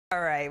All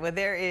right, well,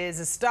 there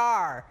is a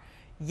star,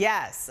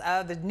 yes,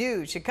 of the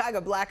new Chicago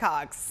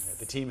Blackhawks. Yeah,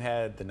 the team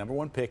had the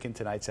 #1 pick in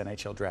tonight's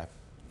NHL Draft.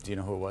 Do you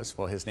know who it was?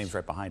 Well, his name's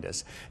right behind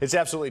us. It's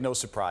absolutely no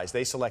surprise.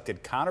 They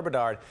selected Connor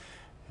Bedard.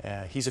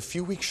 He's a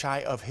few weeks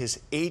shy of his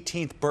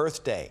 18th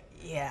birthday.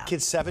 Yeah.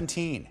 Kid's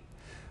 17.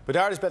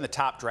 Bedard has been the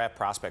top draft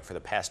prospect for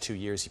the past 2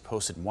 years. He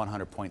posted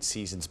 100-point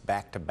seasons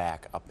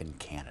back-to-back up in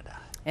Canada.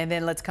 And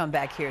then let's come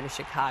back here to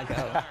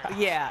Chicago.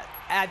 Yeah,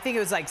 I think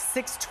it was like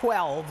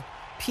 6:12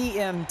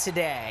 p.m.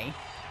 today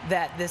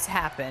that this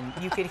happened.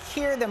 You could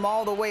hear them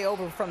all the way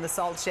over from the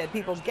salt shed,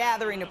 people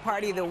gathering to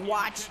party, to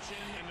watch,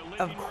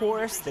 of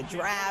course, the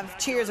draft.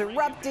 Cheers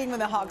erupting when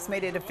the Hawks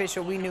made it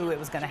official. We knew it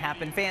was going to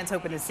happen. Fans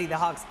hoping to see the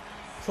Hawks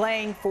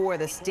playing for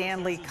the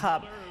Stanley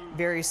Cup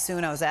very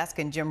soon. I was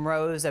asking Jim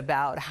Rose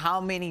about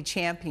how many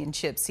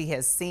championships he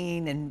has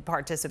seen and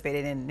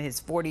participated in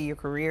his 40-year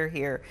career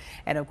here.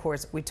 And of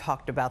course, we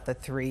talked about the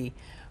 3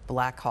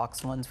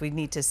 Blackhawks ones. We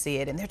need to see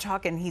it. And they're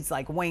talking, he's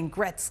like Wayne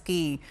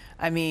Gretzky.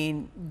 I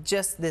mean,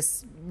 just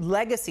this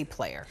legacy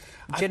player,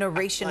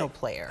 generational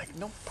player. Like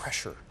no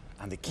pressure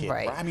on the kid.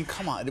 Right. I mean,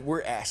 come on.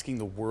 We're asking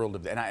the world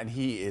of, and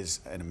he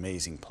is an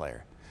amazing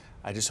player.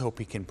 I just hope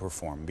he can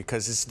perform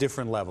because it's a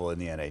different level in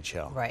the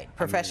NHL. Right.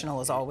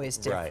 Professional is always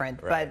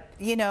different. Right. But,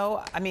 you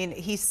know, I mean,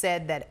 he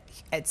said that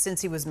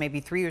since he was maybe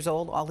 3 years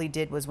old, all he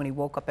did was when he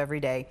woke up every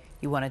day,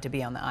 he wanted to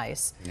be on the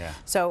ice. Yeah.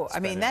 So, I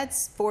mean,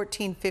 that's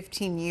 14,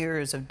 15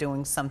 years of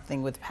doing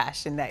something with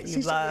passion that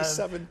you love. He's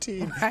only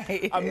 17.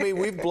 Right. I mean,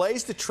 we've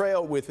blazed the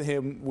trail with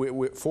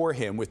him, for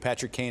him, with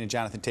Patrick Kane and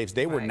Jonathan Toews.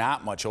 They were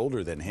not much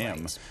older than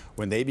him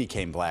when they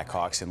became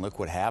Blackhawks, and look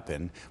what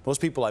happened.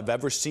 Most people I've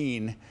ever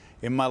seen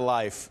in my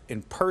life in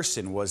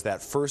person was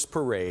that first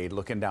parade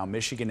looking down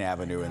Michigan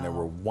Avenue, and there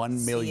were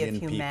 1 million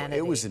people.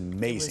 It was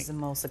amazing. It was the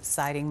most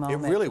exciting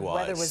moment. It really was.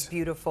 The weather was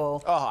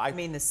beautiful. Oh, I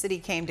mean, the city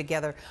came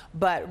together.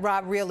 But,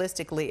 Rob,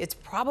 realistically, it's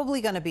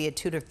probably going to be a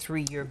 2 to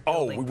 3 year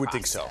building we would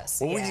process. think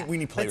so. Well, we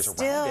need players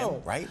around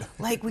him, right?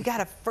 Like, we got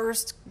a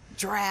first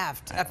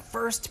draft, a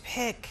first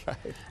pick. Right.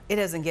 It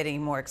doesn't get any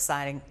more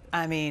exciting.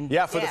 I mean,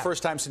 yeah, for the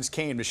first time since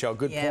Kane, Michelle.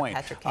 Good point.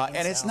 Patrick Kane,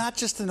 and it's not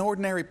just an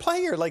ordinary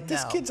player. Like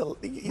this kid's a.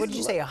 What did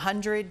you say?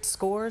 100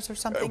 scores or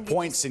something?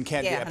 Points in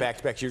Canada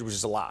back-to-back years, which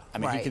is a lot. I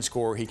mean, he can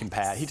score, he can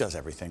pass, he does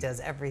everything. Does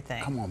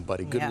everything. Come on,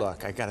 buddy. Good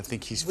luck. I got to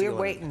think he's. We're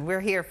waiting.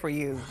 We're here for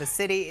you. The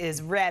city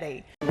is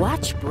ready.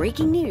 Watch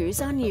breaking news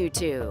on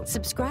YouTube.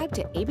 Subscribe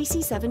to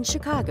ABC7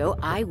 Chicago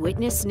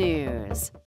Eyewitness News.